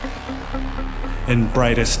In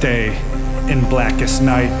brightest day, in blackest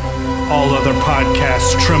night, all other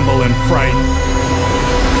podcasts tremble in fright.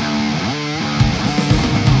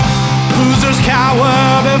 Losers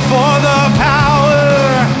cower before the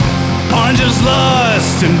power. Oranges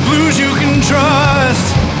lust and blues you can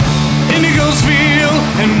trust. Indigos feel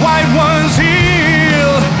and white ones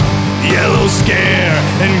heal. Yellows scare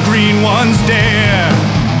and green ones dare.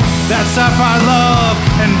 That sapphire love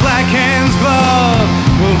and black hands glove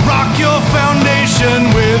will rock your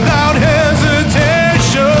foundation without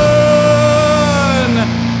hesitation.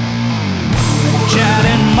 Chad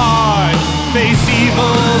and Mark face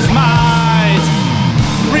evil's might.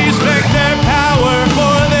 Respect their power,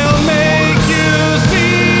 for they'll make you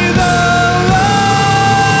see the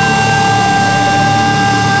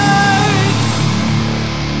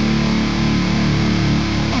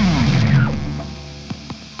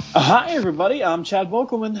Hi, everybody. I'm Chad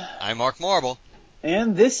Vogelman. I'm Mark Marble.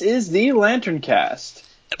 And this is the LanternCast.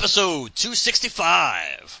 Episode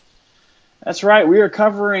 265. That's right. We are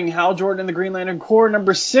covering Hal Jordan and the Green Lantern Corps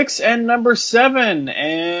number 6 and number 7.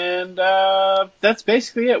 And that's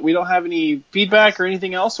basically it. We don't have any feedback or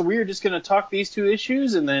anything else, so we are just going to talk these two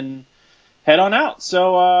issues and then head on out.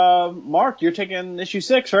 So, Mark, you're taking issue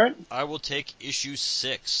 6, right? I will take issue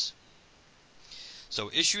 6.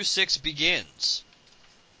 So, issue 6 begins.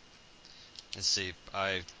 Let's see.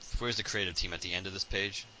 Where's the creative team at the end of this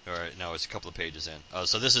page? Or no, it's a couple of pages in.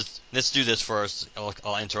 So let's do this first.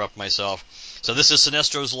 I'll interrupt myself. So this is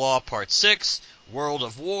Sinestro's Law, Part 6, World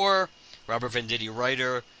of War. Robert Venditti,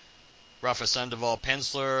 writer. Rafa Sandoval,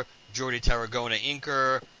 penciler. Jordi Tarragona,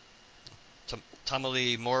 inker.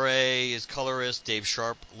 Tamale Morey is colorist. Dave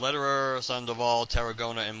Sharp, letterer. Sandoval,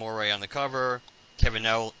 Tarragona, and Morey on the cover. Kevin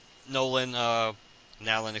Nolan,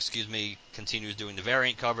 continues doing the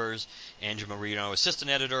variant covers. Andrew Marino, assistant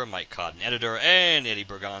editor. Mike Cotton, editor. And Eddie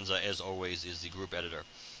Berganza, as always, is the group editor.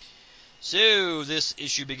 So, this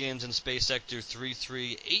issue begins in Space Sector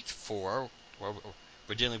 3384, where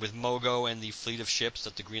we're dealing with Mogo and the fleet of ships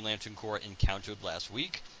that the Green Lantern Corps encountered last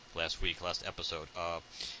episode,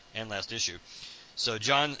 and last issue. So,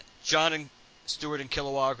 John and Stewart and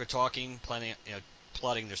Kilowog are talking,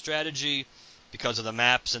 plotting their strategy. Because of the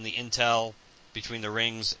maps and the intel between the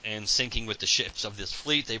rings and syncing with the ships of this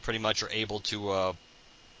fleet, they pretty much are able to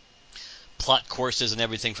plot courses and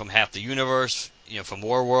everything from half the universe, from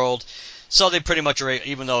Warworld. So they pretty much are,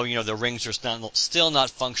 even though, the rings are still not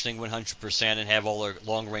functioning 100% and have all their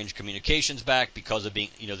long-range communications back because of being,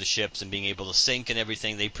 the ships and being able to sync and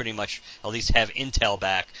everything, they pretty much at least have intel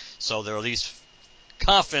back. So they're at least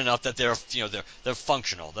confident enough that they're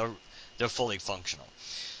functional. They're fully functional.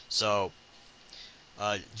 So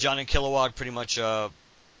John and Kilowog pretty much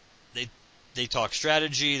they talk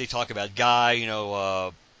strategy. They talk about Guy,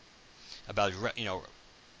 about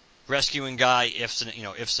rescuing Guy if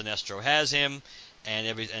Sinestro has him,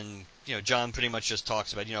 and John pretty much just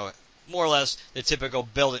talks about more or less the typical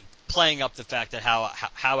playing up the fact that how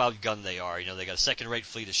outgunned they are. They got a second-rate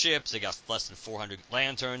fleet of ships. They got less than 400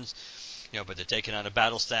 lanterns, but they're taking on a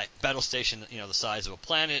battle station the size of a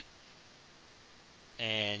planet.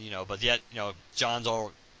 And but yet John's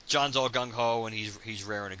all gung ho and he's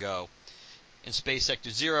raring to go. In Space Sector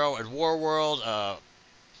 0 at Warworld,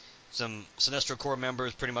 some Sinestro Corps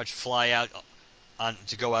members pretty much fly out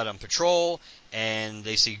to go out on patrol, and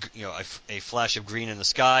they see a flash of green in the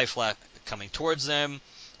sky coming towards them. And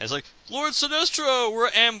it's like, Lord Sinestro, we're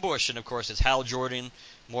ambushed, and of course it's Hal Jordan,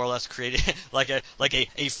 more or less created like a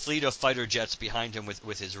fleet of fighter jets behind him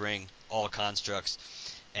with his ring, all constructs.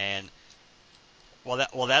 And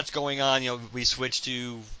while that's going on, we switch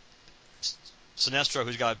to Sinestro,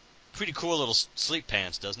 who's got pretty cool little sleep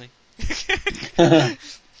pants, doesn't he?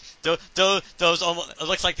 Those almost, it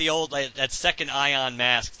looks like the old that second Ion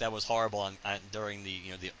mask that was horrible during the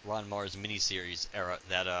the Ron Mars miniseries era.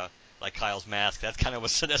 That like Kyle's mask. That's kind of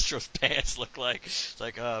what Sinestro's pants look like. So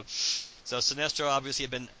Sinestro obviously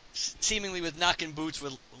had been seemingly with knocking boots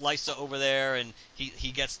with Lysa over there, and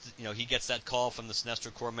he gets that call from the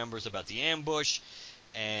Sinestro Corps members about the ambush,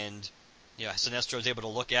 and Sinestro is able to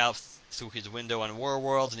look out through his window on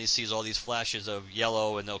Warworld, and he sees all these flashes of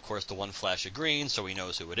yellow, and of course the one flash of green, so he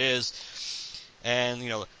knows who it is. And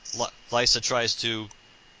Lysa tries to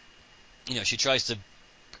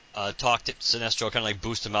talk to Sinestro, kind of like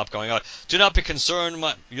boost him up, going, "Do not be concerned.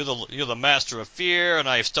 You're the master of fear, and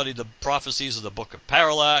I have studied the prophecies of the Book of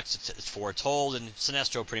Parallax. It's foretold." And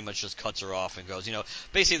Sinestro pretty much just cuts her off and goes,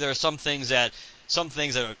 basically there are some things that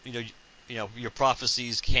are, your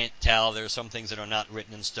prophecies can't tell. There are some things that are not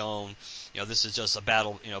written in stone. This is just a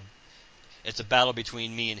battle. it's a battle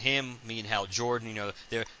between me and him, me and Hal Jordan.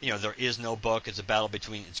 There is no book. It's a battle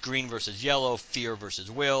between it's green versus yellow, fear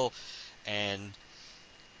versus will, and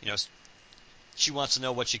she wants to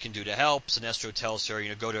know what she can do to help. Sinestro tells her,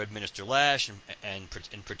 go to administer Lash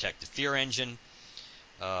and protect the fear engine.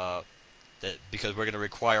 That because we're going to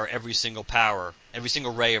require every single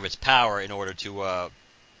ray of its power in order to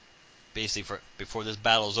basically before this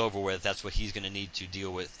battle's over with. That's what he's going to need to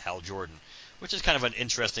deal with Hal Jordan, which is kind of an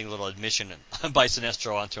interesting little admission by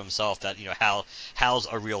Sinestro onto himself that Hal's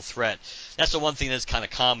a real threat. That's the one thing that's kind of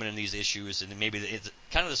common in these issues, and maybe it's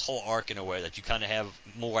kind of this whole arc in a way that you kind of have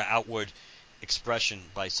more outward expression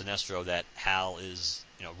by Sinestro that Hal is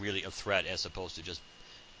really a threat as opposed to just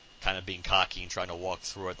kind of being cocky and trying to walk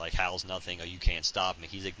through it like Hal's nothing or you can't stop me.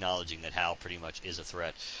 He's acknowledging that Hal pretty much is a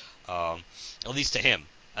threat, at least to him.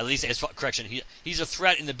 At least, he's a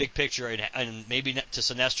threat in the big picture, and maybe to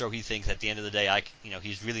Sinestro, he thinks at the end of the day,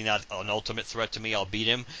 he's really not an ultimate threat to me. I'll beat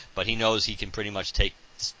him, but he knows he can pretty much take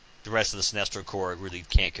the rest of the Sinestro Corps. Really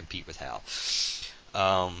can't compete with Hal.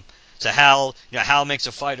 So Hal makes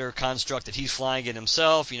a fighter construct that he's flying in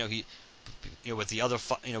himself. With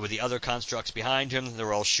the other constructs behind him,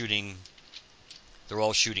 they're all shooting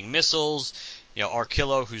missiles.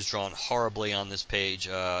 Arkillo, who's drawn horribly on this page,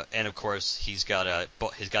 and of course he's got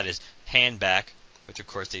his hand back, which of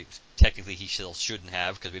course technically he still shouldn't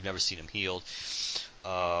have because we've never seen him healed.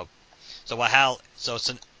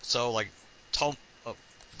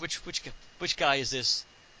 Which guy is this?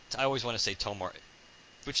 I always want to say Tomar.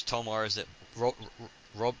 Which Tomar is it?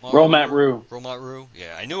 Romat-Ru. Romat-Ru?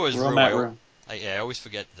 Yeah, I knew it was Romat-Ru. I always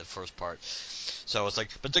forget the first part. So it's like,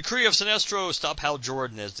 but decree of Sinestro, stop Hal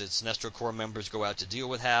Jordan as the Sinestro Corps members go out to deal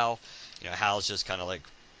with Hal. Hal's just kind of like,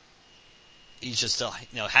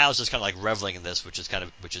 Hal's just kind of like reveling in this, which is kind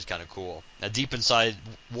of cool. Now, deep inside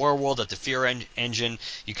Warworld at the Fear Engine,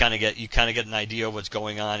 you kind of get an idea of what's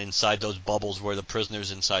going on inside those bubbles where the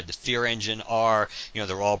prisoners inside the Fear Engine are.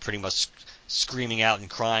 They're all pretty much screaming out and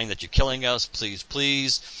crying that you're killing us, please,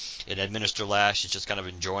 please. And Administer Lash is just kind of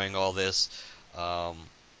enjoying all this.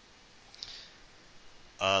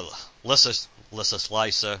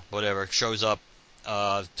 Lysa, whatever, shows up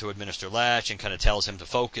to administer Lash and kind of tells him to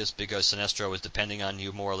focus because Sinestro is depending on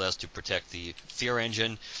you more or less to protect the Fear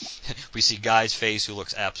Engine. We see Guy's face, who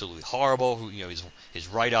looks absolutely horrible. Who his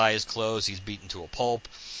right eye is closed. He's beaten to a pulp,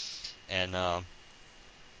 and at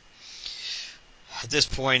this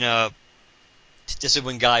point, this is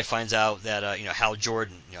when Guy finds out that Hal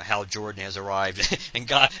Jordan has arrived, and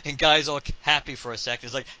Guy's all happy for a second.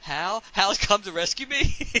 It's like Hal's come to rescue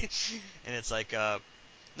me, and it's like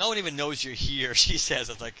no one even knows you're here. She says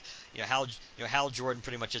it's like Hal Jordan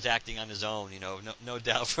pretty much is acting on his own. No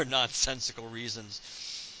doubt for nonsensical reasons.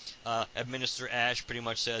 Administrator Ash pretty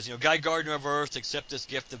much says, Guy Gardner of Earth, accept this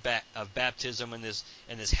gift of baptism, and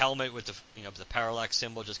this helmet with the parallax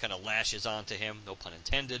symbol just kind of lashes onto him, no pun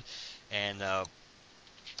intended, and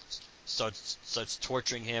starts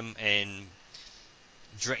torturing him and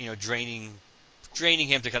draining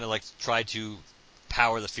him to kind of like try to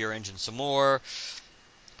power the Fear Engine some more.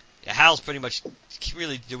 Hal's pretty much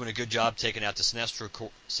really doing a good job taking out the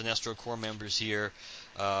Sinestro Corps members here.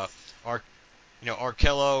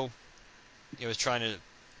 Arkillo, is trying to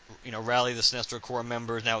rally the Sinestro Corps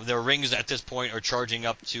members. Now their rings at this point are charging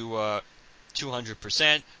up to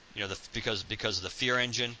 200%. Because of the Fear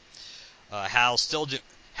Engine. Hal's still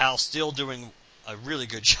doing a really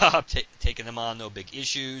good job taking them on, no big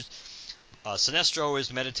issues. Sinestro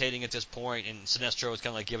is meditating at this point, and Sinestro is kind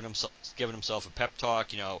of like giving himself a pep talk.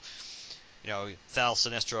 Thal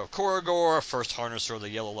Sinestro of Korrigor, first harnesser of the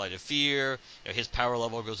Yellow Light of Fear. His power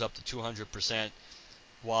level goes up to 200%.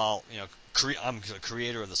 While I'm the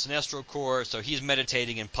creator of the Sinestro Corps, so he's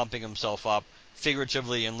meditating and pumping himself up,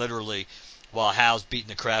 figuratively and literally, while Hal's beating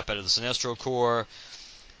the crap out of the Sinestro Corps.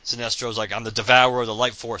 Sinestro's like, I'm the devourer of the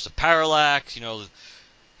light force of Parallax.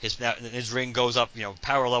 His ring goes up,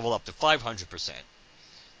 power level up to 500%.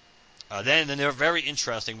 Then they're very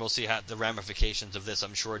interesting. We'll see the ramifications of this,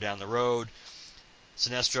 I'm sure, down the road.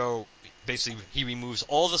 Sinestro basically he removes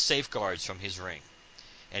all the safeguards from his ring,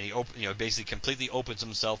 and he basically completely opens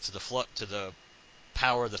himself to the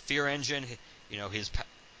power of the Fear Engine.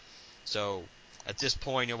 So at this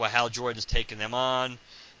point, while Hal Jordan's taking them on,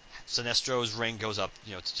 Sinestro's ring goes up,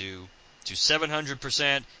 to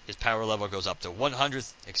 700%. His power level goes up to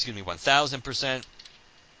 1,000%.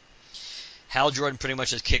 Hal Jordan pretty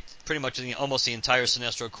much has kicked almost the entire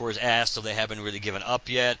Sinestro Corps' ass, so they haven't really given up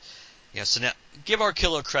yet. Give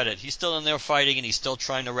Arkillo credit. He's still in there fighting, and he's still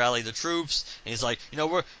trying to rally the troops. And he's like,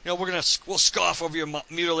 we'll scoff over your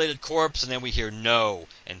mutilated corpse, and then we hear no,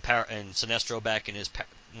 and Sinestro back in his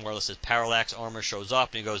more or less his parallax armor shows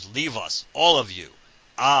up, and he goes, "Leave us, all of you.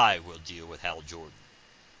 I will deal with Hal Jordan.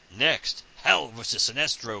 Next, Hal versus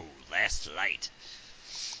Sinestro, Last Light."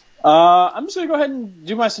 I'm just going to go ahead and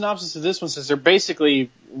do my synopsis of this one since they're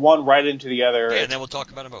basically one right into the other. Yeah, and then we'll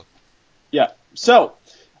talk about them both. Yeah. So,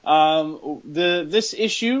 this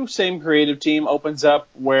issue, same creative team, opens up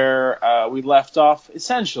where we left off,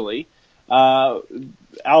 essentially.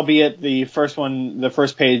 Albeit the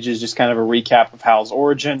first page is just kind of a recap of Hal's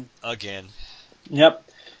origin. Again. Yep.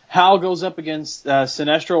 Hal goes up against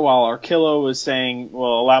Sinestro while Arkillo is saying,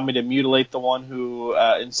 well, allow me to mutilate the one who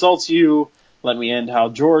insults you. Let me end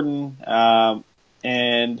Hal Jordan.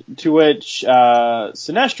 And to which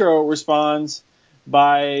Sinestro responds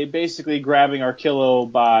by basically grabbing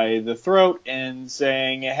Arkillo by the throat and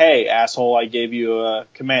saying, "Hey, asshole, I gave you a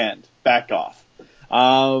command. Back off."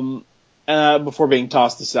 Before being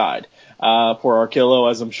tossed aside. Poor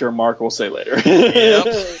Arkillo, as I'm sure Mark will say later. Yep.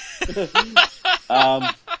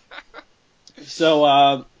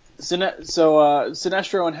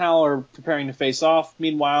 Sinestro and Hal are preparing to face off.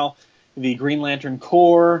 Meanwhile, the Green Lantern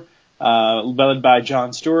Corps, led by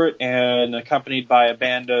John Stewart and accompanied by a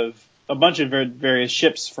bunch of various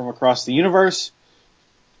ships from across the universe,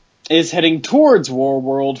 is heading towards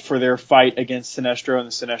Warworld for their fight against Sinestro and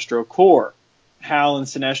the Sinestro Corps. Hal and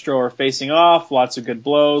Sinestro are facing off, lots of good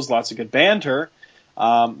blows, lots of good banter,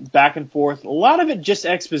 back and forth. A lot of it just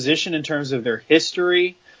exposition in terms of their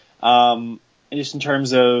history, and just in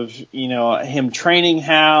terms of, him training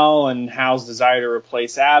Hal and Hal's desire to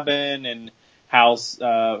replace Abin and Hal's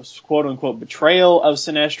quote-unquote betrayal of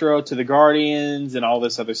Sinestro to the Guardians and all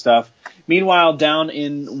this other stuff. Meanwhile, down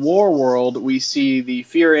in Warworld, we see the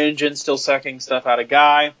Fear Engine still sucking stuff out of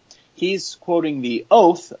Guy. He's quoting the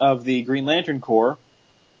oath of the Green Lantern Corps,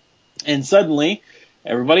 and suddenly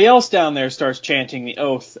everybody else down there starts chanting the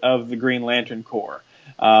oath of the Green Lantern Corps,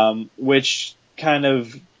 which kind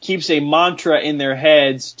of keeps a mantra in their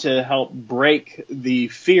heads to help break the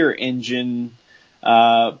Fear Engine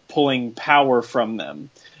pulling power from them.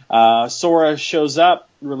 Sora shows up,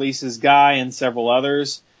 releases Guy and several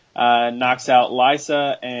others, knocks out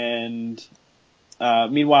Lysa, and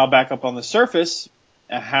meanwhile back up on the surface,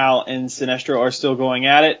 Hal and Sinestro are still going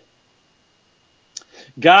at it.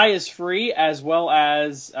 Guy is free, as well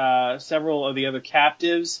as several of the other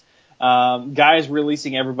captives. Guy is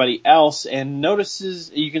releasing everybody else, and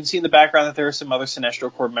notices, you can see in the background that there are some other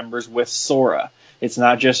Sinestro Corps members with Sora. It's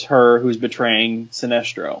not just her who's betraying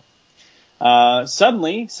Sinestro.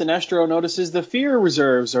 Suddenly, Sinestro notices the fear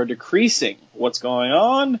reserves are decreasing. What's going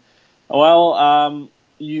on? Well,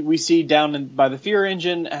 we see down by the Fear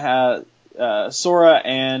Engine, Sora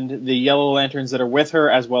and the Yellow Lanterns that are with her,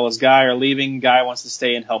 as well as Guy, are leaving. Guy wants to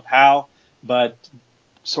stay and help Hal, but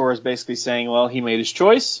Sora's basically saying, well, he made his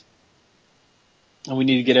choice, and we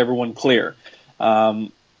need to get everyone clear.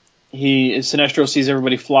 Sinestro sees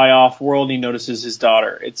everybody fly off world, and he notices his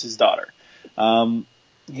daughter. It's his daughter.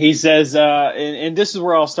 He says, and this is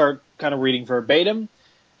where I'll start kind of reading verbatim.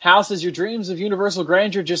 Hal says, "Your dreams of universal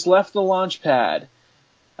grandeur just left the launch pad."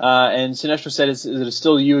 And Sinestro said, "It is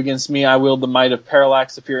still you against me. I wield the might of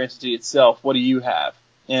Parallax, the fear entity itself. What do you have?"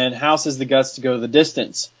 And Hal says the guts to go the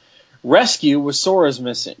distance. "Rescue was Sora's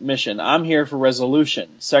mission. I'm here for resolution.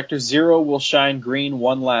 Sector 0 will shine green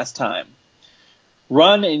one last time.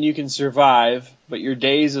 Run and you can survive, but your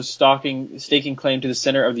days of staking claim to the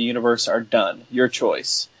center of the universe are done. Your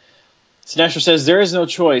choice." Sinestro says, "There is no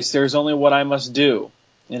choice. There is only what I must do."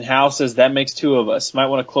 And Hal says, "That makes two of us. Might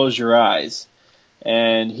want to close your eyes."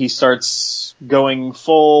 And he starts going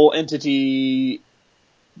full entity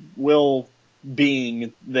will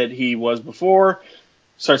being that he was before,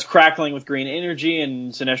 starts crackling with green energy,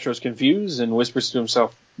 and Sinestro's confused and whispers to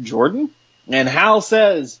himself, "Jordan?" And Hal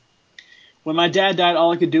says, "When my dad died,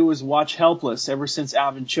 all I could do was watch helpless. Ever since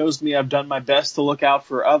Alvin chose me, I've done my best to look out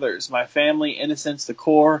for others, my family, innocence, the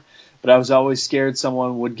Corps, but I was always scared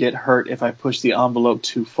someone would get hurt if I pushed the envelope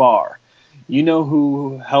too far. You know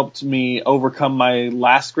who helped me overcome my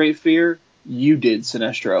last great fear? You did,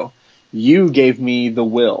 Sinestro. You gave me the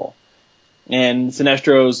will." And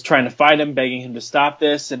Sinestro's trying to fight him, begging him to stop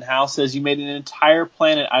this, and Hal says, "You made an entire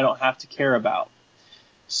planet I don't have to care about.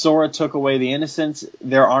 Sora took away the innocence.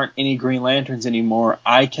 There aren't any Green Lanterns anymore.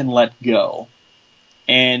 I can let go."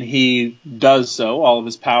 And he does so, all of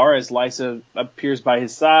his power, as Lysa appears by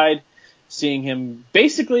his side, seeing him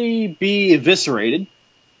basically be eviscerated.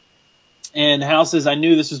 And Hal says, "I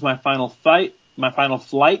knew this was my final flight.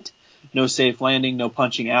 No safe landing, no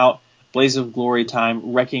punching out. Blaze of glory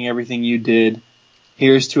time, wrecking everything you did.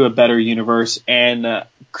 Here's to a better universe." And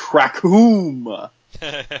crackhoom!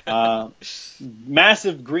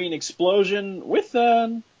 Massive green explosion with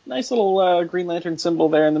a nice little Green Lantern symbol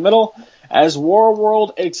there in the middle as War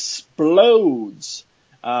World explodes.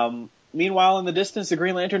 Meanwhile, in the distance, the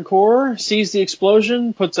Green Lantern Corps sees the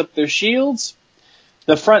explosion, puts up their shields.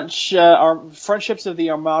 The front ships of the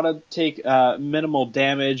Armada take minimal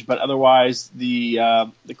damage, but otherwise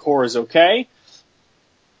the Corps is okay.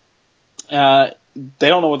 They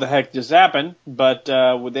don't know what the heck just happened, but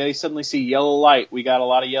they suddenly see yellow light. We got a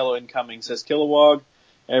lot of yellow incoming, says Kilowog.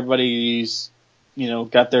 Everybody's,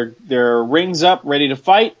 got their rings up, ready to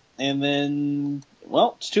fight, and then,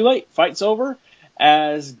 well, it's too late. Fight's over.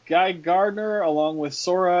 As Guy Gardner, along with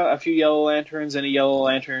Sora, a few Yellow Lanterns, and a Yellow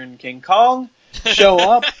Lantern King Kong, show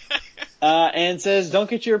up and says, "Don't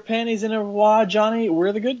get your panties in a wad, Johnny.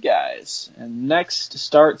 We're the good guys." And next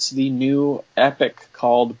starts the new epic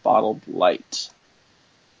called Bottled Light.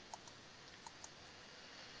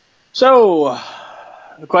 So,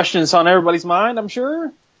 the question is on everybody's mind, I'm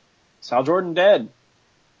sure. Is Hal Jordan dead?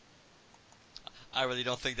 I really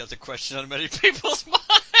don't think that's a question on many people's minds.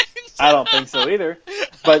 I don't think so either.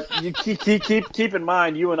 But you keep in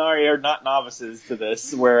mind, you and I are not novices to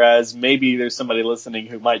this, whereas maybe there's somebody listening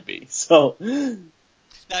who might be. So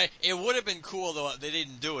now, it would have been cool though. They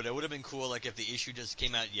didn't do it. It would have been cool, like if the issue just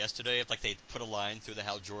came out yesterday, if like they put a line through the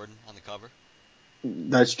Hal Jordan on the cover.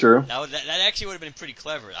 That's true. That actually would have been pretty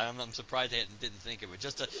clever. I'm surprised they didn't think of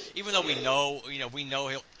it. Even though we know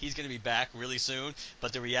he's going to be back really soon,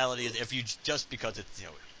 but the reality is, if you just because it's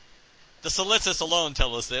the solicits alone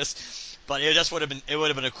tell us this, but it just would have been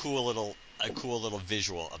a cool little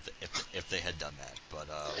visual of if they had done that. But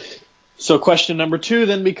so question number 2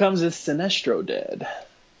 then becomes: is Sinestro dead?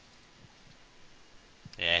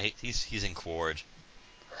 yeah, he's in Quard.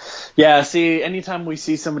 Yeah, see, anytime we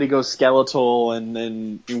see somebody go skeletal and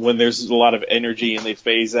then when there's a lot of energy and they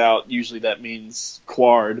phase out, usually that means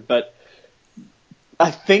Quard. But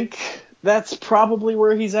I think that's probably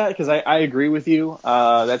where he's at, because I agree with you.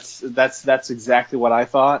 That's exactly what I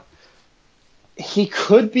thought. He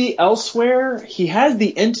could be elsewhere. He has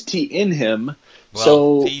the entity in him. Well,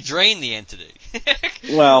 so he drained the entity.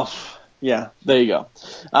 Well, yeah, there you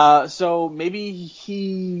go. So maybe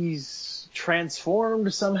he's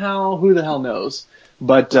transformed somehow. Who the hell knows?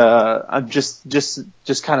 But I'm just kind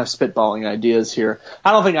of spitballing ideas here.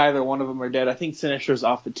 I don't think either one of them are dead. I think Sinestro's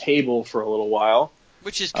off the table for a little while,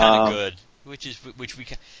 which is kind of good. Which we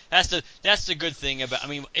can. That's the good thing about. I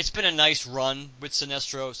mean, it's been a nice run with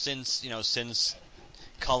Sinestro since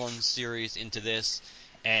Cullen's series into this,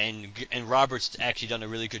 and Robert's actually done a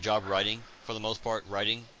really good job writing, for the most part,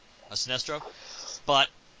 writing a Sinestro. But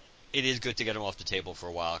it is good to get him off the table for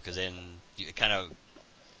a while, because then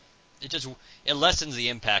it lessens the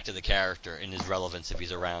impact of the character and his relevance if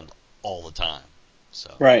he's around all the time.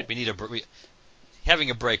 So right. We need having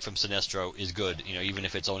a break from Sinestro is good. Even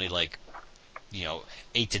if it's only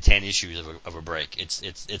 8 to 10 issues of a break, it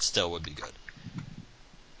still would be good.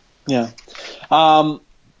 Yeah.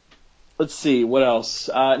 Let's see what else.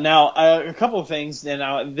 Now, a couple of things.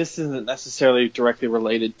 Now, this isn't necessarily directly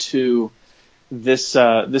related to this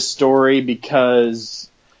story, because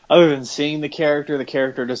other than seeing the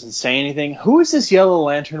character doesn't say anything. Who is this Yellow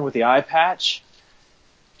Lantern with the eye patch?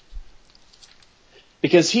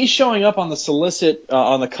 Because he's showing up on the solicit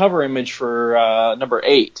on the cover image for number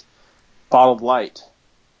 8, Bottled Light,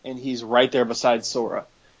 and he's right there beside Sora.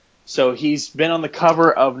 So he's been on the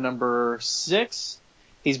cover of number 6.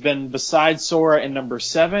 He's been beside Sora in number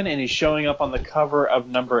 7, and he's showing up on the cover of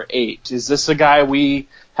number 8. Is this a guy we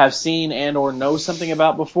have seen and or know something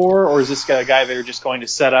about before, or is this a guy they're just going to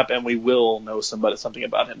set up and we will know something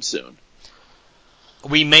about him soon?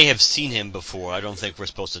 We may have seen him before. I don't think we're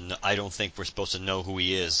supposed to know who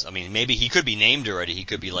he is. I mean, maybe he could be named already. He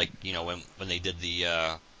could be when they did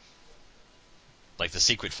the the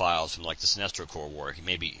secret files from the Sinestro Corps War.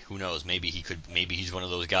 Who knows? Maybe he's one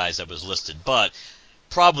of those guys that was listed, but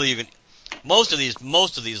probably even most of these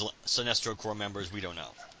Sinestro Corps members we don't know.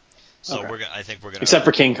 So okay. I think we're gonna except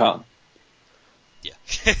for King Kong. Yeah.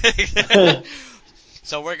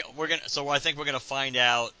 So I think we're gonna find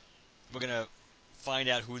out. We're gonna find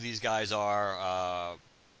out who these guys are.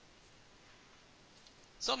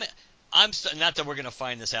 Not that we're gonna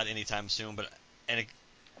find this out anytime soon, but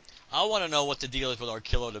I want to know what the deal is with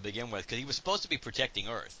Arkillo to begin with, because he was supposed to be protecting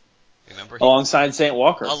Earth. Remember? Alongside St.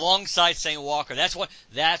 Walker. Alongside St. Walker. That's one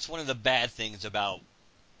of the bad things about.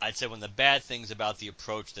 I'd say one of the bad things about the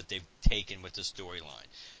approach that they've taken with the storyline.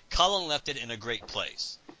 Cullen left it in a great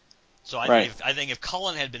place. So I think if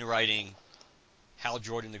Cullen had been writing Hal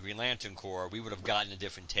Jordan, the Green Lantern Corps, we would have gotten a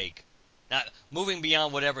different take. Now, moving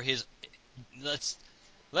beyond whatever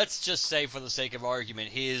let's just say, for the sake of argument,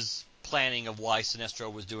 his planning of why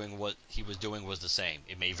Sinestro was doing what he was doing was the same.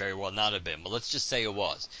 It may very well not have been, but let's just say it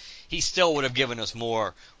was. He still would have given us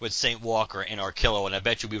more with St. Walker and Arkillo, and I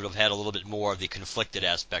bet you we would have had a little bit more of the conflicted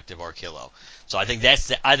aspect of Arkillo. So I think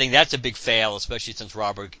that's a big fail, especially since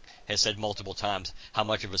Robert has said multiple times how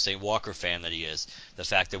much of a St. Walker fan that he is. The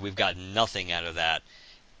fact that we've gotten nothing out of that.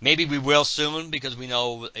 Maybe we will soon, because we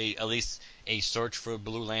know at least a search for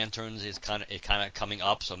Blue Lanterns is kind of coming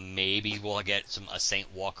up, so maybe we'll get a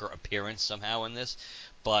Saint Walker appearance somehow in this.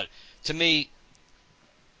 But to me,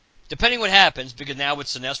 depending what happens, because now with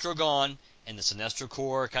Sinestro gone and the Sinestro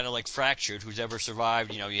Corps kind of like fractured, who's ever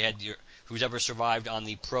survived, who's ever survived on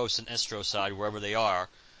the pro Sinestro side, wherever they are,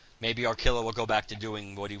 maybe Arkilla will go back to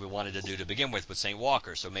doing what he wanted to do to begin with Saint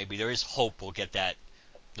Walker. So maybe there is hope we'll get that,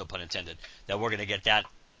 no pun intended, that we're going to get that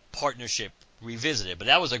partnership revisited. But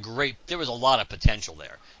there was a lot of potential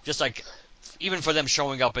there. Just like, even for them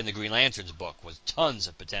showing up in the Green Lanterns book was tons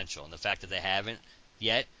of potential, and the fact that they haven't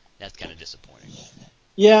yet, that's kind of disappointing.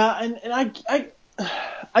 Yeah, and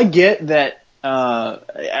I get that.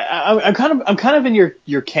 I'm kind of in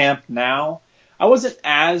your camp now. I wasn't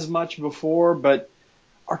as much before, but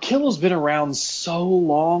Arkillo's been around so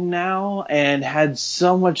long now and had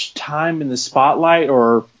so much time in the spotlight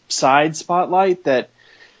or side spotlight that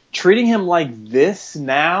treating him like this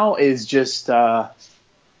now is just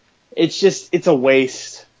it's a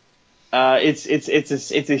waste.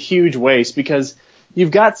 It's a huge waste, because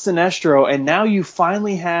you've got Sinestro, and now you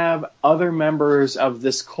finally have other members of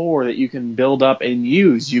this core that you can build up and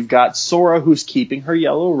use. You've got Sora, who's keeping her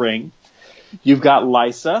yellow ring. You've got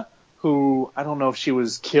Lysa, who I don't know if she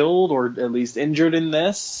was killed or at least injured in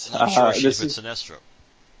this. I'm sure she's with Sinestro.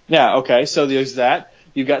 Yeah, okay, so there's that.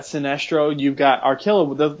 You've got Sinestro, you've got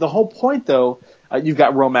Arkilla. The whole point, though, you've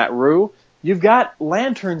got Romat Rue. You've got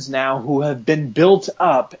lanterns now who have been built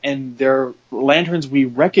up, and they're lanterns we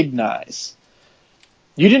recognize.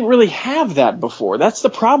 You didn't really have that before. That's the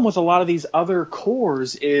problem with a lot of these other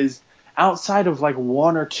cores, is outside of like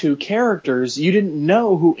one or two characters, you didn't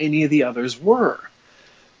know who any of the others were.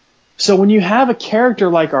 So when you have a character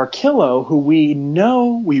like Arkillo, who we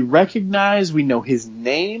know, we recognize, we know his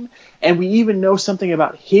name, and we even know something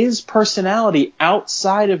about his personality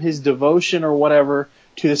outside of his devotion or whatever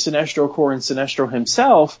to the Sinestro Corps and Sinestro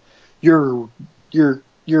himself, you're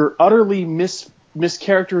utterly misusing this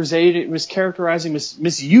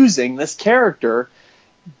character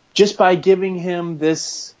just by giving him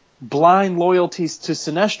this blind loyalties to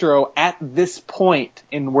Sinestro at this point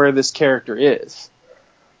in where this character is.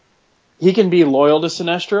 He can be loyal to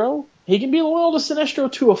Sinestro. He can be loyal to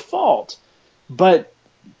Sinestro to a fault. But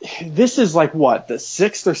this is like, what, the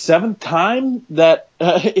 6th or 7th time that,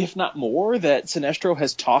 if not more, that Sinestro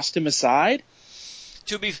has tossed him aside?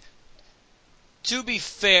 To be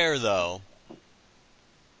fair, though,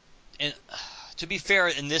 and to be fair,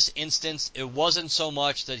 in this instance, it wasn't so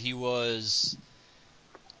much that he was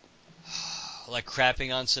like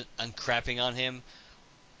crapping on him.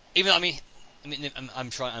 Even, I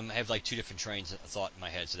have like two different trains of thought in my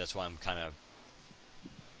head, so that's why I'm kind of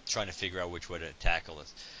trying to figure out which way to tackle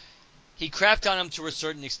this. He crapped on him to a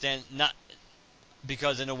certain extent, not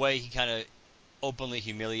because in a way he kind of openly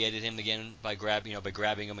humiliated him again by grabbing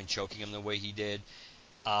him and choking him the way he did.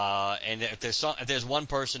 And if there's one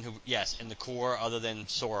person who, yes, in the core, other than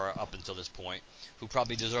Sora up until this point, who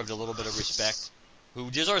probably deserved a little bit of respect,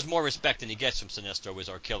 who deserves more respect than he gets from Sinestro, is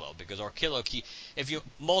Arkillo. Because Arkillo,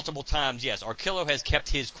 multiple times, yes, Arkillo has kept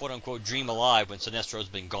his quote-unquote dream alive when Sinestro's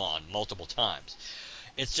been gone multiple times.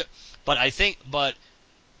 But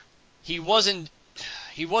he wasn't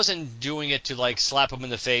doing it to like slap him in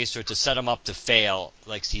the face or to set him up to fail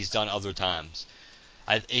like he's done other times.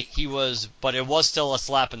 But it was still a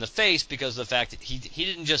slap in the face, because of the fact that he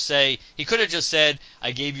didn't just say, he could have just said,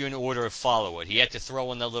 I gave you an order, follow it. He had to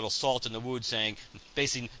throw in that little salt in the wound, saying,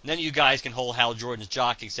 basically, none of you guys can hold Hal Jordan's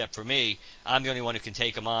jock except for me. I'm the only one who can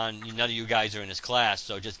take him on. None of you guys are in his class,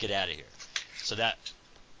 so just get out of here. So that,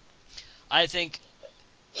 I think,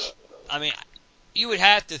 you would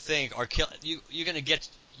have to think, you're going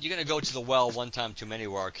to go to the well one time too many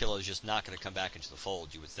where Arkilla is just not going to come back into the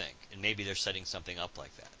fold, you would think. And maybe they're setting something up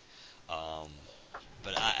like that.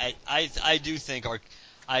 But I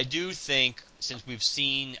do think, since we've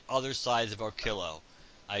seen other sides of Arkillo,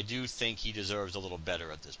 I do think he deserves a little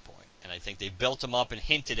better at this point. And I think they built him up and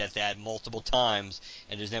hinted at that multiple times,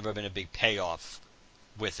 and there's never been a big payoff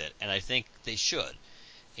with it. And I think they should.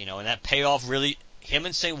 And that payoff really, him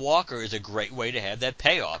and St. Walker is a great way to have that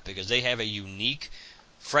payoff, because they have a unique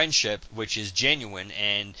friendship which is genuine,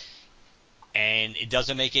 and And it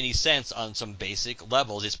doesn't make any sense on some basic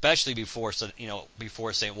levels, especially before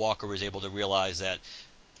St. Walker was able to realize that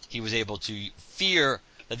he was able to fear,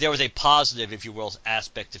 that there was a positive, if you will,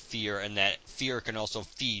 aspect to fear, and that fear can also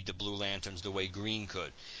feed the Blue Lanterns the way green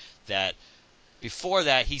could. That before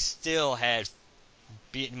that, he still had,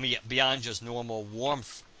 beyond just normal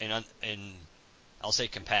warmth and I'll say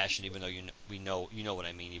compassion, even though you know what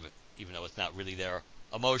I mean, even though it's not really their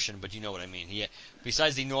emotion, but you know what I mean. He,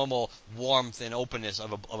 besides the normal warmth and openness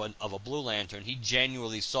of a Blue Lantern, he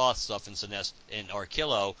genuinely saw stuff in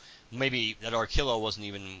Arkillo, maybe that Arkillo wasn't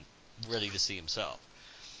even ready to see himself.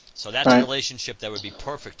 So that's a relationship that would be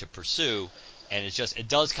perfect to pursue, and it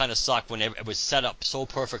does kind of suck when it was set up so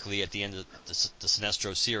perfectly at the end of the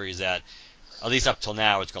Sinestro series that, at least up till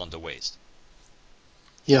now, it's gone to waste.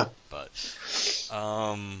 Yeah. But,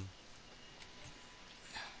 I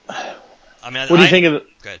mean, what do you think of?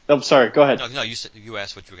 Go ahead. Oh, sorry. Go ahead. No, you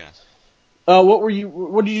asked what you were gonna ask.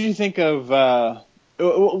 What did you think of? Well,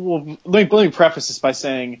 let me preface this by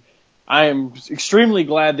saying I am extremely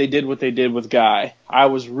glad they did what they did with Guy. I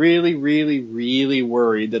was really, really, really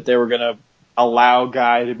worried that they were going to allow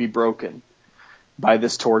Guy to be broken by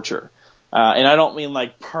this torture. And I don't mean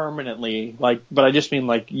like permanently, but I just mean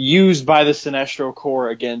like used by the Sinestro Corps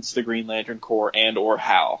against the Green Lantern Corps and or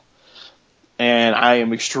Hal. And I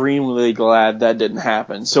am extremely glad that didn't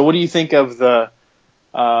happen. So what do you think of the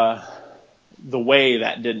way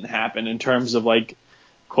that didn't happen in terms of like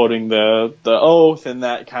quoting the oath and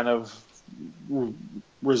that kind of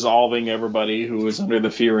resolving everybody who was under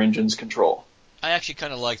the Fear Engine's control? I actually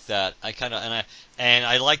kind of liked that. I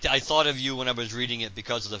liked it. I thought of you when I was reading it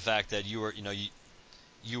because of the fact that you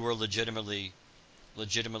were legitimately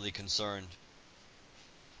concerned.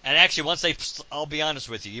 And actually, I'll be honest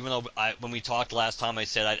with you, even though when we talked last time, I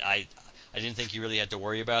said I didn't think you really had to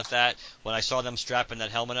worry about that. When I saw them strapping that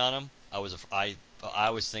helmet on him, I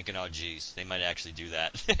was thinking, oh geez, they might actually do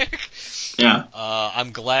that. Yeah.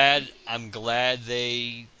 I'm glad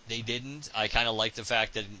they didn't. I kind of like the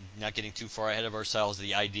fact that, not getting too far ahead of ourselves,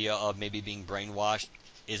 the idea of maybe being brainwashed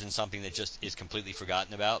isn't something that just is completely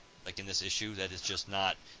forgotten about. Like in this issue, that it's just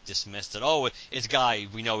not dismissed at it's Guy.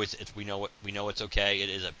 We know it's okay. It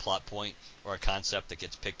is a plot point or a concept that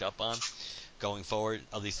gets picked up on going forward,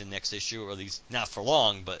 at least in next issue, or at least not for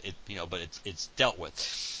long, but it's dealt with.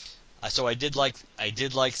 So I did like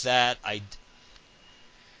that. I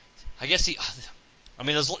guess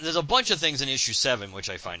there's a bunch of things in issue 7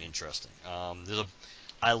 which I find interesting.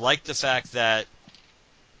 I like the fact that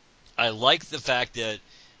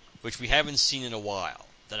which we haven't seen in a while.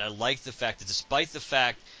 That I like the fact that despite the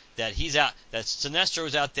fact that that Sinestro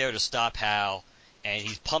is out there to stop Hal, and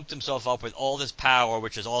he's pumped himself up with all this power,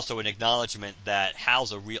 which is also an acknowledgement that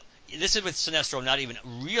Hal's a real. This is with Sinestro not even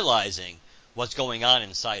realizing what's going on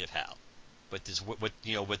inside of Hal, with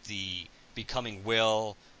the becoming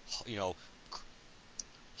will,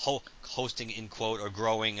 hosting in quote or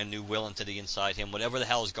growing a new will into the inside him, whatever the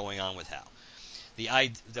hell is going on with Hal.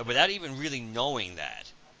 Without even really knowing that,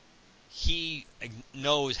 he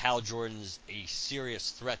knows Hal Jordan's a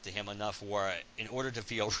serious threat to him enough where, in order to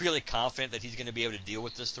feel really confident that he's going to be able to deal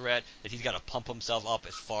with this threat, that he's got to pump himself up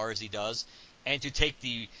as far as he does, and to take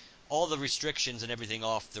all the restrictions and everything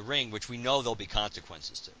off the ring, which we know there'll be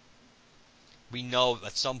consequences to. We know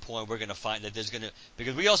at some point we're going to find that there's going to,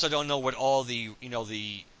 because we also don't know what all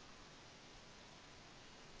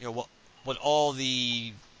what all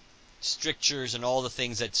the strictures and all the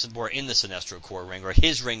things that were in the Sinestro Corps ring, or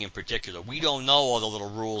his ring in particular. We don't know all the little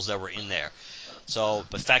rules that were in there. So,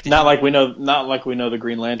 but the fact that not like we know the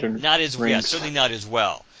Green Lantern rings. Certainly not as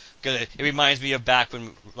well. Because it reminds me of back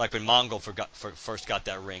when Mongol first got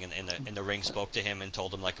that ring, and the ring spoke to him and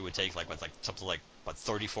told him it would take something like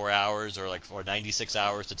 34 hours or 96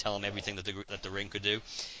 hours to tell him everything that the ring could do.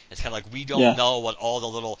 It's kind of like we don't know what all the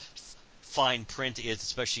little fine print is,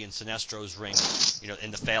 especially in Sinestro's ring,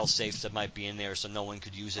 in the fail safes that might be in there, so no one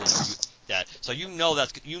could use it. So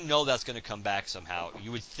that's going to come back somehow.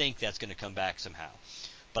 You would think that's going to come back somehow.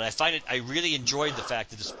 But I really enjoyed the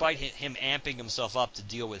fact that despite him amping himself up to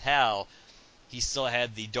deal with Hal, he still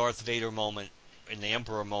had the Darth Vader moment and the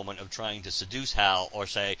Emperor moment of trying to seduce Hal or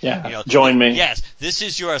say, join me. Yes, this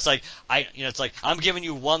is yours. It's like I'm giving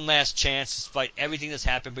you one last chance despite everything that's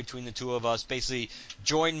happened between the two of us. Basically,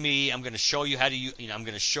 join me. I'm going to show you how to I'm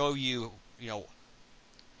going to show you,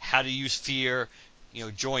 how to use fear.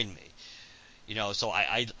 Join me. So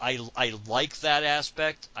I like that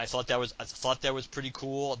aspect. I thought that was pretty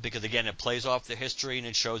cool because again it plays off the history and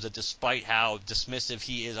it shows that despite how dismissive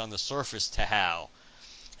he is on the surface to Hal,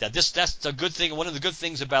 that's the good thing. One of the good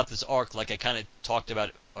things about this arc, like I kind of talked about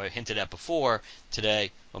or hinted at before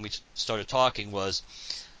today when we started talking was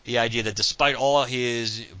the idea that despite all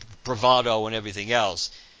his bravado and everything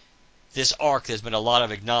else, this arc there's been a lot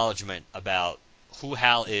of acknowledgement about who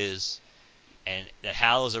Hal is, and that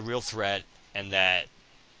Hal is a real threat, and that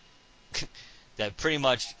that pretty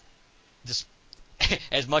much this,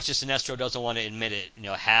 as much as Sinestro doesn't want to admit it,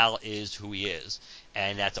 Hal is who he is,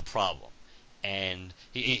 and that's a problem. And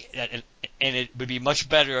and it would be much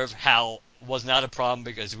better if Hal was not a problem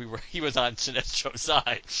because he was on Sinestro's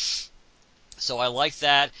side. So I like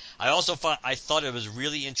that. I also thought it was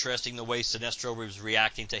really interesting the way Sinestro was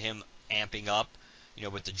reacting to him amping up,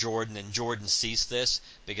 with the Jordan, and Jordan sees this,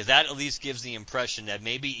 because that at least gives the impression that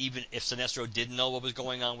maybe even if Sinestro didn't know what was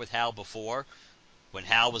going on with Hal before, when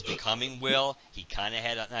Hal was becoming Will, he kind of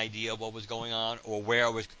had an idea of what was going on, or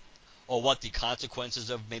or what the consequences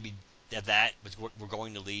of maybe that were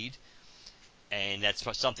going to lead. And that's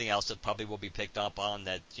something else that probably will be picked up on,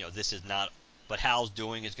 that this is not what Hal's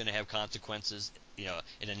doing is going to have consequences,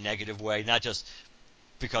 in a negative way, not just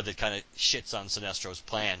because it kind of shits on Sinestro's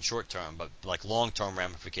plan short term, but like long term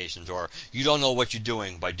ramifications, or you don't know what you're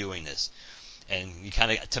doing by doing this. And you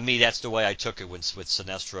kind of, to me, that's the way I took it with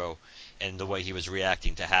Sinestro, and the way he was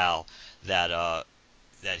reacting to Hal, that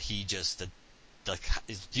he just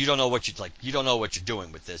you don't know what you don't know what you're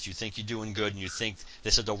doing with this. You think you're doing good, and you think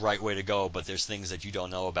this is the right way to go, but there's things that you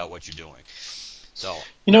don't know about what you're doing. So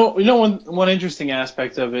one interesting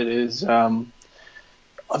aspect of it is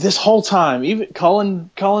this whole time, even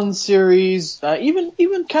Cullen's series,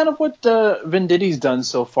 even kind of what Venditti's done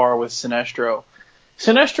so far with Sinestro.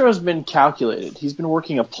 Sinestro has been calculated. He's been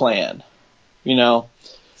working a plan,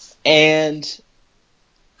 and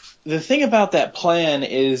the thing about that plan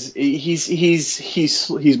is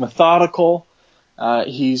he's methodical.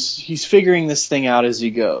 He's figuring this thing out as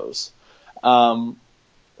he goes.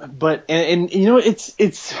 But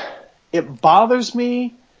it bothers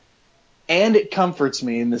me and it comforts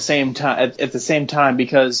me in the same time at the same time,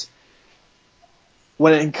 because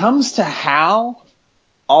when it comes to Hal,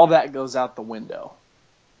 all that goes out the window.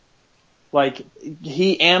 Like,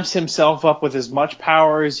 he amps himself up with as much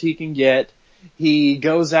power as he can get. He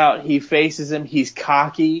goes out, he faces him, he's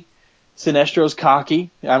cocky. Sinestro's cocky.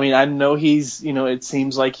 I mean, I know he's, it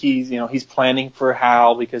seems like he's planning for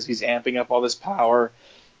Hal because he's amping up all this power,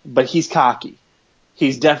 but he's cocky.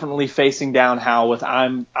 He's definitely facing down Hal with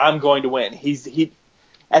I'm going to win. He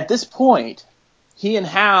at this point, he and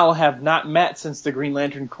Hal have not met since the Green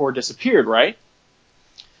Lantern Corps disappeared, right?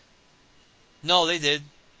 No, they did.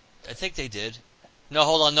 I think they did. No,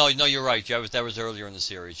 hold on. No, you're right. That was earlier in the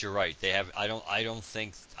series. You're right. They have. I don't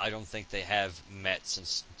think they have met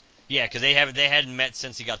since. Yeah, because they hadn't met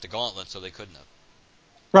since he got the gauntlet, so they couldn't have.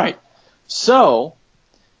 Right. So,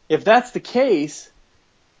 if that's the case,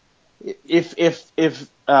 if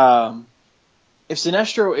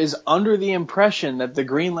Sinestro is under the impression that the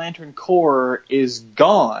Green Lantern Corps is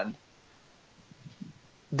gone,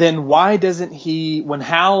 then why doesn't he, when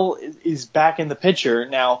Hal is back in the picture,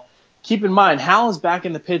 now keep in mind, Hal is back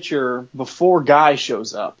in the picture before Guy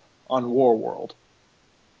shows up on War World,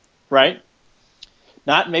 right?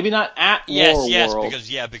 Maybe not at War World.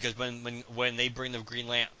 Because when they bring the Green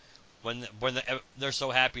Lantern, when they're so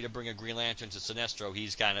happy to bring a Green Lantern to Sinestro,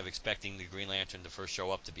 he's kind of expecting the Green Lantern to first show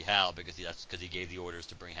up to be Hal, because he gave the orders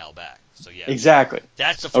to bring Hal back. So yeah, exactly.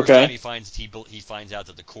 That's the first time he finds out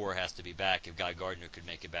that the Corps has to be back. If Guy Gardner could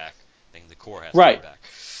make it back, then the Corps has to be back.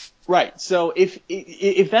 Right. So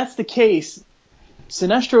if that's the case,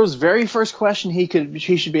 Sinestro's very first question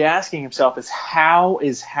he should be asking himself is, how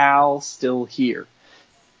is Hal still here?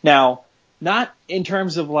 Now, not in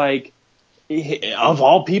terms of like, of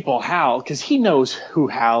all people, Hal, because he knows who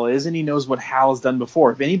Hal is and he knows what Hal has done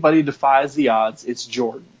before. If anybody defies the odds, it's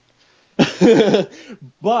Jordan.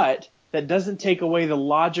 But that doesn't take away the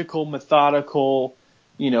logical, methodical,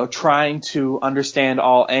 trying to understand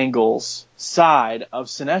all angles side of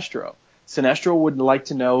Sinestro. Sinestro would like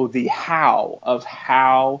to know the how of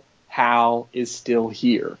how Hal is still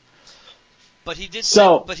here. But he did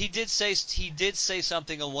say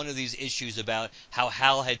something on one of these issues about how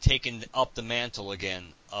Hal had taken up the mantle again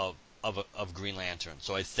of Green Lantern.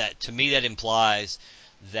 So to me that implies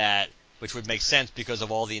that, which would make sense because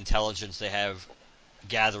of all the intelligence they have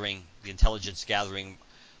the intelligence gathering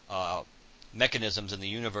mechanisms in the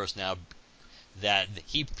universe now, that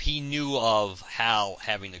he knew of Hal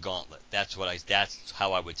having the gauntlet. That's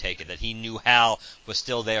how I would take it. That he knew Hal was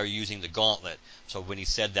still there using the gauntlet. So when he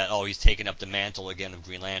said that, he's taken up the mantle again of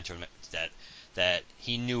Green Lantern, that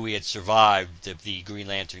he knew he had survived the Green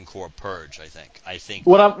Lantern Corps purge. I think.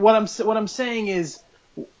 What I'm saying is,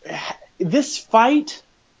 this fight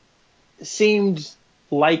seemed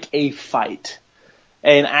like a fight,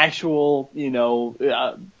 an actual,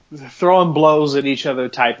 throwing blows at each other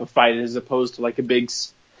type of fight, as opposed to like a big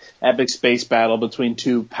epic space battle between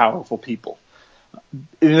two powerful people.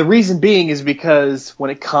 And the reason being is because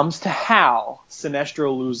when it comes to Hal,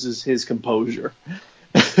 Sinestro loses his composure.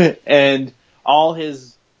 And all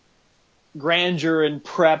his grandeur and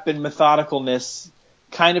prep and methodicalness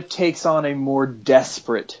kind of takes on a more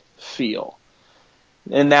desperate feel.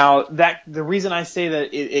 And now the reason I say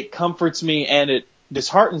that it comforts me and it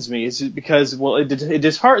disheartens me is because, it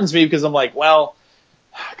disheartens me because I'm like, well,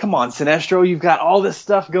 come on, Sinestro, you've got all this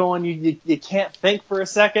stuff going. You can't think for a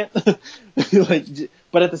second.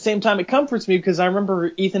 But at the same time, it comforts me because I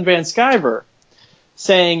remember Ethan Van Sciver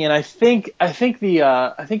saying, and I think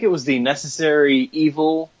it was the Necessary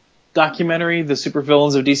Evil documentary, the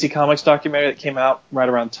Supervillains of DC Comics documentary that came out right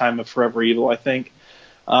around the time of Forever Evil, I think.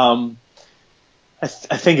 I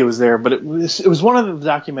think it was there, but it was one of the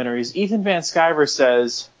documentaries. Ethan Van Sciver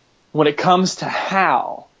says, when it comes to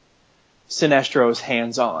Hal, Sinestro's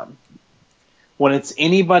hands-on. When it's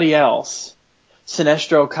anybody else,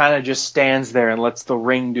 Sinestro kind of just stands there and lets the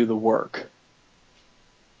ring do the work.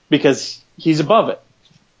 Because he's above it.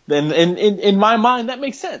 And in my mind, that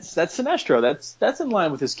makes sense. That's Sinestro. That's in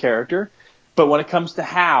line with his character. But when it comes to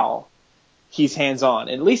Hal, he's hands-on.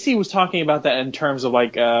 At least he was talking about that in terms of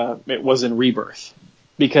it was in Rebirth.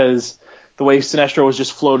 Because the way Sinestro was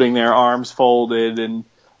just floating there, arms folded, and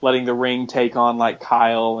letting the ring take on like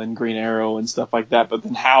Kyle and Green Arrow and stuff like that. But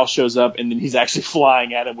then Hal shows up and then he's actually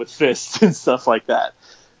flying at him with fists and stuff like that.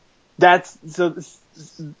 I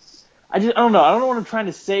don't know. I don't know what I'm trying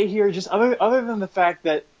to say here. Just other than the fact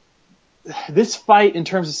that this fight, in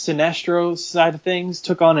terms of Sinestro's side of things,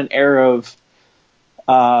 took on an air of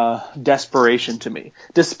desperation to me,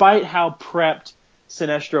 despite how prepped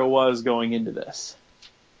Sinestro was going into this.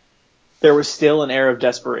 There was still an air of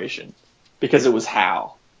desperation because it was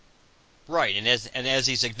Hal. Right, and as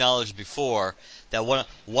he's acknowledged before, that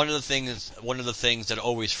one of the things that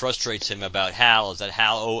always frustrates him about Hal is that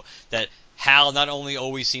Hal not only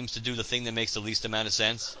always seems to do the thing that makes the least amount of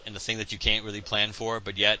sense and the thing that you can't really plan for,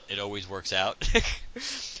 but yet it always works out.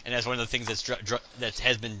 And that's one of the things that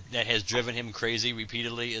has driven him crazy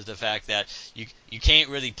repeatedly, is the fact that you can't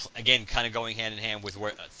really, again, kind of going hand in hand with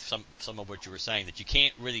where some of what you were saying, that you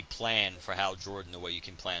can't really plan for Hal Jordan the way you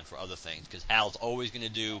can plan for other things, because Hal's always going to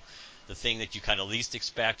do the thing that you kind of least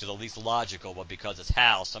expect or the least logical, but because it's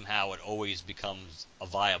Hal, somehow it always becomes a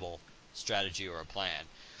viable strategy or a plan.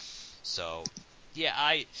 So, yeah,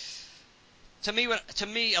 I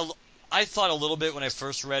thought a little bit when I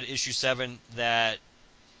first read issue 7 that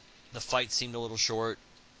the fight seemed a little short.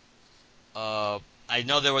 I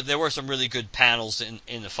know there were some really good panels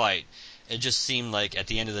in the fight. It just seemed like at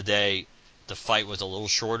the end of the day, the fight was a little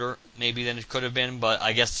shorter maybe than it could have been. But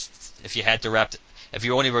I guess if you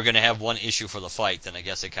only were going to have one issue for the fight, then I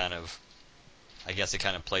guess it kind of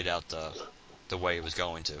played out the way it was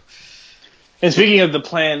going to. And speaking of the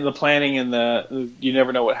planning and you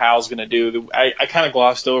never know what Hal's going to do. I kind of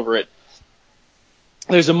glossed over it.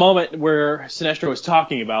 There's a moment where Sinestro is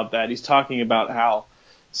talking about that. He's talking about how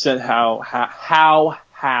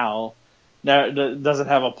Hal doesn't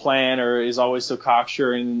have a plan or is always so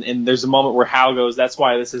cocksure. And there's a moment where Hal goes, "That's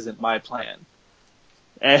why this isn't my plan."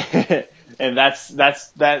 And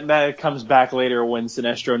that comes back later when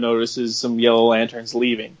Sinestro notices some Yellow Lanterns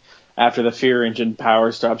leaving after the fear engine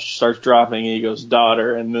power starts dropping, and he goes,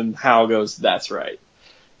 "Daughter," and then Hal goes, "That's right."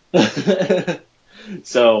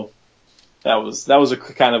 So that was a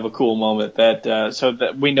kind of a cool moment so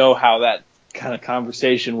that we know how that kind of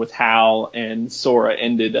conversation with Hal and Sora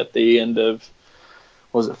ended at the end of,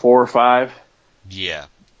 was it 4 or 5? Yeah.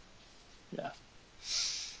 Yeah.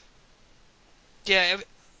 Yeah.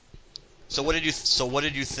 So what did you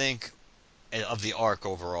think of the arc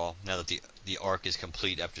overall? Now that the arc is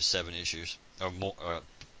complete after 7 issues, or more,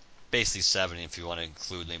 basically 7 if you want to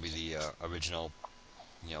include maybe the original,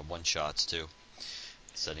 one shots too,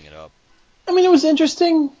 setting it up. I mean, it was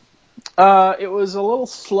interesting. It was a little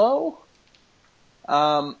slow.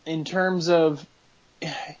 In terms of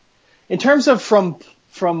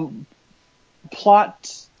from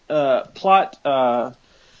plot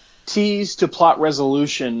tease to plot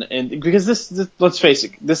resolution, and because this let's face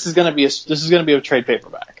it, this is going to be a trade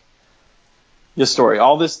paperback. This story,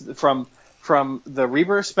 all this from the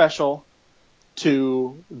Rebirth special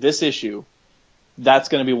to this issue, that's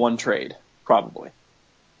going to be one trade probably.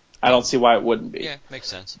 I don't see why it wouldn't be. Yeah, makes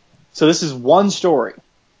sense. So this is one story.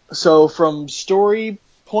 So from story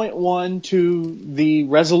point 1 to the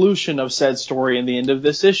resolution of said story in the end of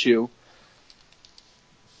this issue,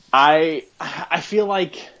 I feel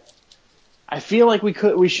like I feel like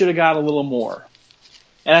we should have got a little more.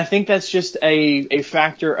 And I think that's just a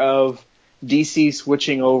factor of DC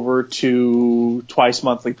switching over to twice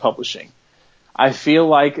monthly publishing. I feel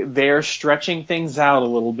like they're stretching things out a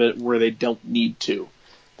little bit where they don't need to.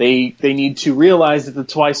 They need to realize that the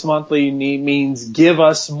twice monthly means give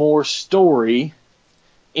us more story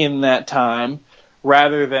in that time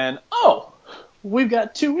rather than, oh, we've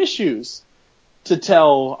got 2 issues to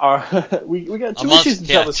tell our we got 2 issues to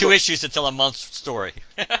tell the story. 2 issues to tell a month's story.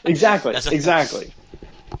 Exactly.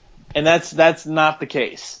 And that's not the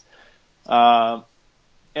case. And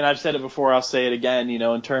I've said it before, I'll say it again,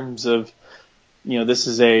 in terms of, this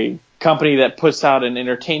is a company that puts out an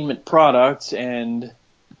entertainment product, and,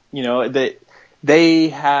 they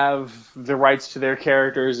have the rights to their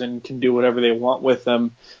characters and can do whatever they want with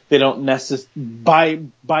them. They don't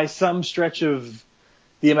by some stretch of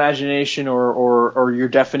the imagination or your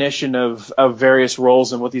definition of various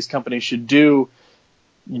roles and what these companies should do,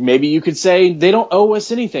 maybe you could say they don't owe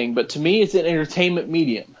us anything, but to me it's an entertainment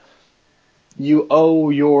medium. You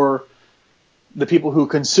owe the people who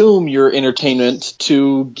consume your entertainment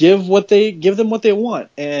to give them what they want.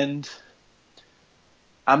 And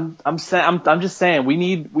I'm just saying we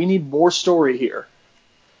need more story here.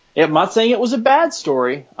 I'm not saying it was a bad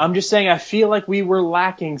story. I'm just saying I feel like we were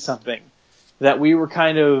lacking something, that we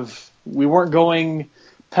weren't going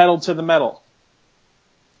pedal to the metal.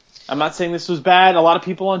 I'm not saying this was bad. A lot of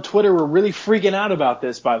people on Twitter were really freaking out about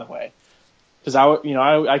this, by the way, because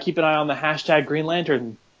I keep an eye on the hashtag Green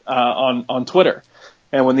Lantern on Twitter,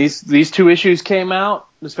 and when these 2 issues came out,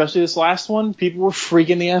 especially this last one, people were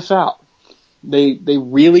freaking the F out. They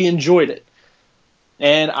really enjoyed it,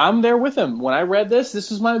 and I'm there with them. When I read this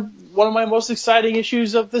was one of my most exciting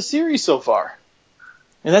issues of the series so far,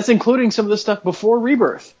 and that's including some of the stuff before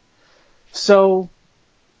Rebirth. So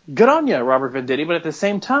good on you, Robert Venditti, but at the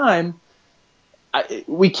same time,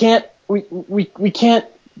 we can't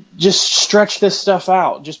just stretch this stuff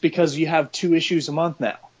out just because you have 2 issues a month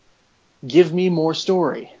now. Give me more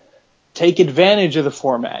story. Take advantage of the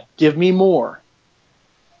format. Give me more.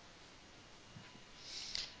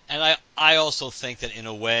 And I also think that in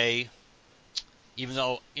a way, even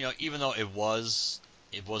though it was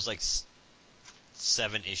like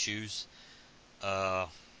 7 issues, I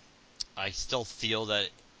still feel that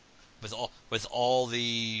with all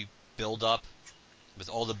the build up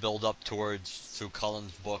towards through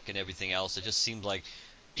Cullen's book and everything else, it just seemed like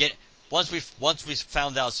once we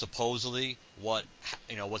found out supposedly what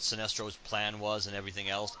Sinestro's plan was and everything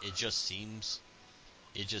else, it just seems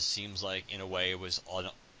like in a way it was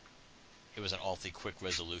an awfully quick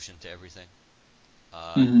resolution to everything.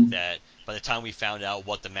 That by the time we found out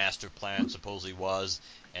what the master plan supposedly was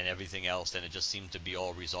and everything else, then it just seemed to be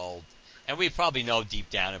all resolved. And we probably know deep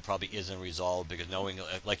down it probably isn't resolved, because knowing,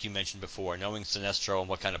 like you mentioned before, knowing Sinestro and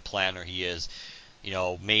what kind of planner he is,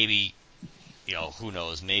 maybe, who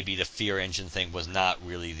knows, maybe the fear engine thing was not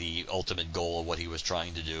really the ultimate goal of what he was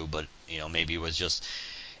trying to do, but, maybe it was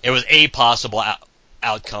a possible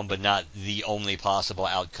outcome, but not the only possible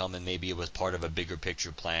outcome, and maybe it was part of a bigger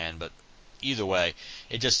picture plan. But either way,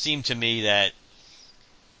 it just seemed to me that,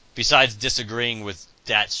 besides disagreeing with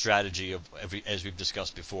that strategy as we've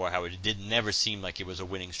discussed before, how it did never seem like it was a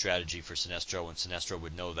winning strategy for Sinestro, and Sinestro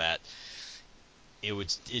would know that. I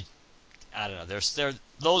don't know.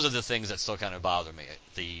 Those are the things that still kind of bother me.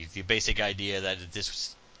 The basic idea that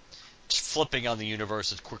this flipping on the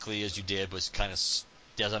universe as quickly as you did was kind of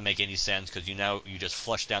doesn't make any sense, because you just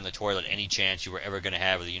flushed down the toilet any chance you were ever going to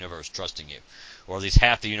have of the universe trusting you, or at least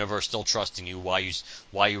half the universe still trusting you, while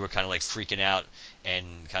you were kind of like freaking out and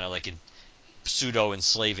kind of like pseudo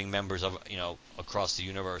enslaving members of across the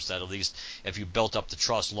universe. That at least if you built up the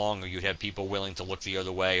trust longer, you'd have people willing to look the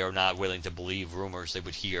other way or not willing to believe rumors they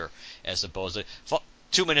would hear, as opposed to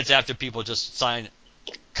 2 minutes after people just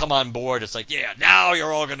come on board, it's like, yeah, now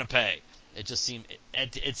you're all going to pay. It just seemed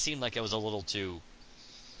it seemed like it was a little too.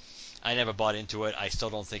 I never bought into it. I still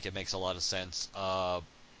don't think it makes a lot of sense. But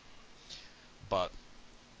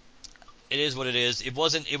it is what it is. It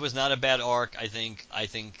was not a bad arc. I think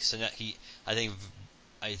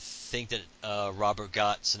that Robert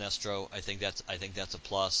got Sinestro. I think that's a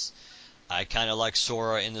plus. I kind of like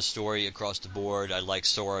Sora in the story across the board. I like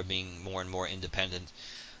Sora being more and more independent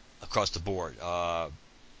across the board. I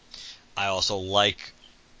also like,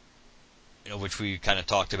 which we kind of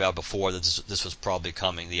talked about before, that this was probably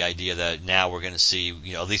coming. The idea that now we're going to see,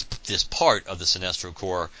 at least this part of the Sinestro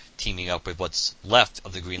Corps teaming up with what's left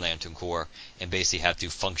of the Green Lantern Corps, and basically have to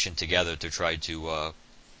function together to try to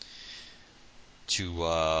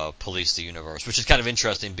police the universe, which is kind of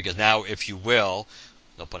interesting, because now, if you will,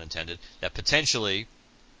 no pun intended, that potentially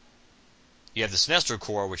You have the Sinestro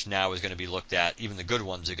Corps, which now is going to be looked at. Even the good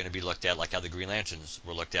ones are going to be looked at like how the Green Lanterns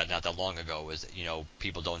were looked at not that long ago. Is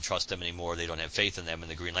people don't trust them anymore. They don't have faith in them.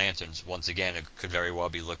 And the Green Lanterns, once again, it could very well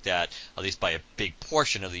be looked at least by a big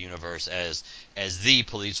portion of the universe, as the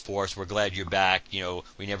police force. We're glad you're back.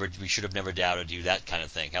 We should have never doubted you. That kind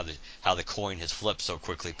of thing. How the coin has flipped so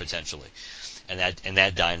quickly potentially, and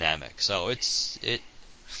that dynamic. So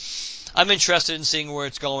I'm interested in seeing where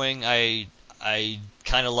it's going. I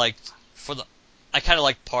kind of liked. I kind of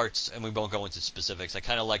like parts, and we won't go into specifics. I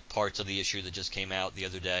kind of like parts of the issue that just came out the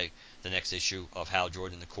other day, the next issue of Hal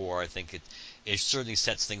Jordan the Corps. I think it certainly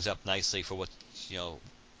sets things up nicely for what,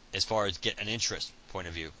 as far as get an interest point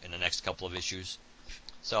of view in the next couple of issues.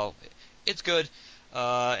 So it's good,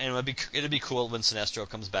 and it'll be cool when Sinestro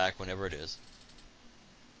comes back, whenever it is.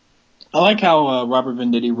 I like how Robert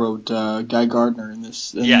Venditti wrote Guy Gardner in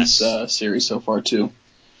this series so far too.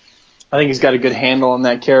 I think he's got a good handle on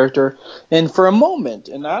that character. And for a moment,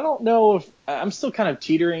 and I don't know if I'm still kind of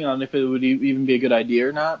teetering on if it would even be a good idea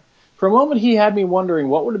or not. For a moment, he had me wondering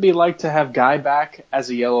what would it be like to have Guy back as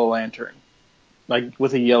a Yellow Lantern, like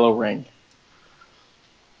with a yellow ring.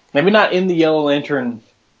 Maybe not in the Yellow Lantern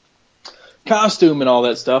costume and all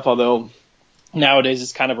that stuff, although nowadays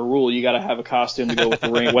it's kind of a rule. You got to have a costume to go with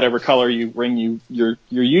the ring, whatever color ring you're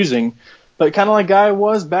using. But kind of like Guy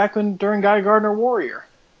was back during Guy Gardner Warrior.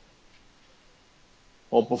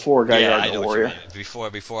 Well, before Guy Gardner Warrior.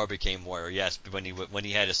 Before I became Warrior, yes. When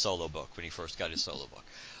he had his solo book, when he first got his solo book,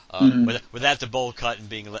 without the bowl cut and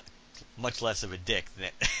being much less of a dick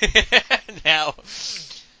now,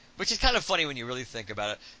 which is kind of funny when you really think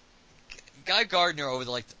about it. Guy Gardner over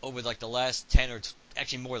the last 10 or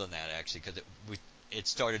actually more than that because it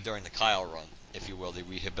started during the Kyle run, if you will, the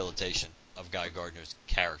rehabilitation of Guy Gardner's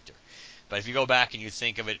character. But if you go back and you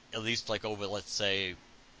think of it at least like over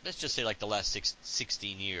let's just say like the last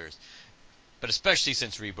 16 years, but especially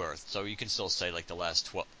since Rebirth, so you can still say like the last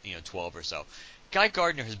 12 or so. Guy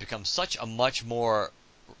Gardner has become such a much more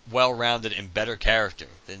well-rounded and better character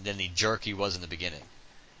than the jerk he was in the beginning.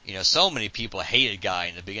 So many people hated Guy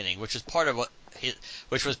in the beginning, which was part of what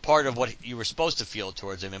you were supposed to feel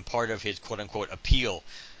towards him, and part of his quote-unquote appeal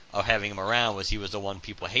of having him around was he was the one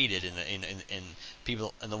people hated and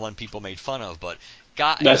the one people made fun of. But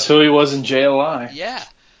Guy, that's who he was in JLI. Yeah.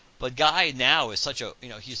 But Guy now is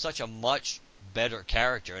he's such a much better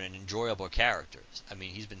character and an enjoyable character. I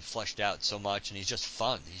mean, he's been fleshed out so much, and he's just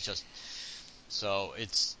fun. So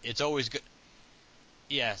it's always good.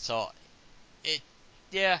 Yeah. So he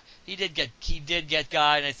did get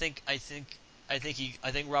Guy, and I think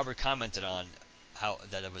Robert commented on how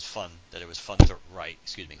that it was fun to write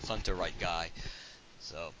Guy.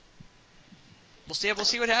 So we'll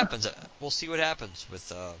see what happens. We'll see what happens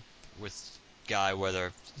with Guy,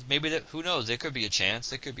 whether who knows, there could be a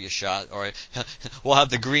chance, there could be a shot, or we'll have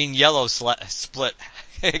the green-yellow split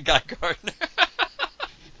Guy Gardner.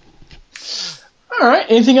 All right,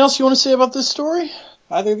 anything else you want to say about this story?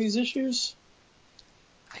 Either of these issues?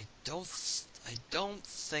 I don't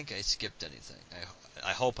think I skipped anything.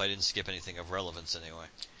 I hope I didn't skip anything of relevance anyway.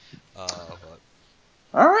 But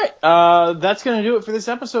all right, that's going to do it for this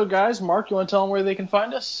episode, guys. Mark, you want to tell them where they can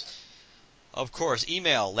find us? Of course,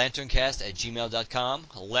 email LanternCast@gmail.com,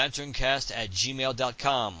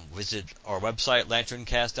 LanternCast@gmail.com. Visit our website,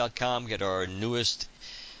 LanternCast.com. Get our newest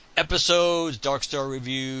episodes, Dark Star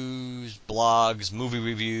reviews, blogs, movie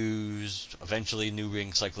reviews, eventually new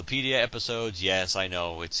Encyclopedia episodes. Yes, I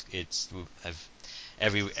know,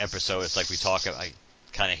 every episode, it's like we talk, I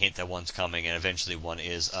kind of hint that one's coming, and eventually one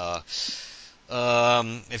is.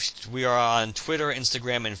 If we are on Twitter,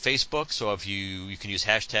 Instagram, and Facebook, so if you can use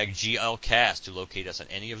hashtag GLCast to locate us on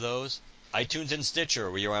any of those. iTunes and Stitcher,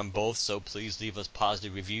 we are on both, so please leave us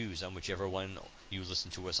positive reviews on whichever one you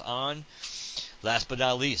listen to us on. Last but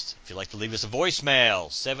not least, if you'd like to leave us a voicemail,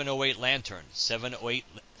 708-LANTERN,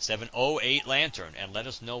 708-LANTERN, and let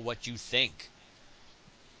us know what you think.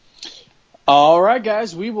 All right,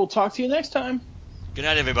 guys, we will talk to you next time. Good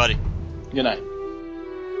night, everybody. Good night.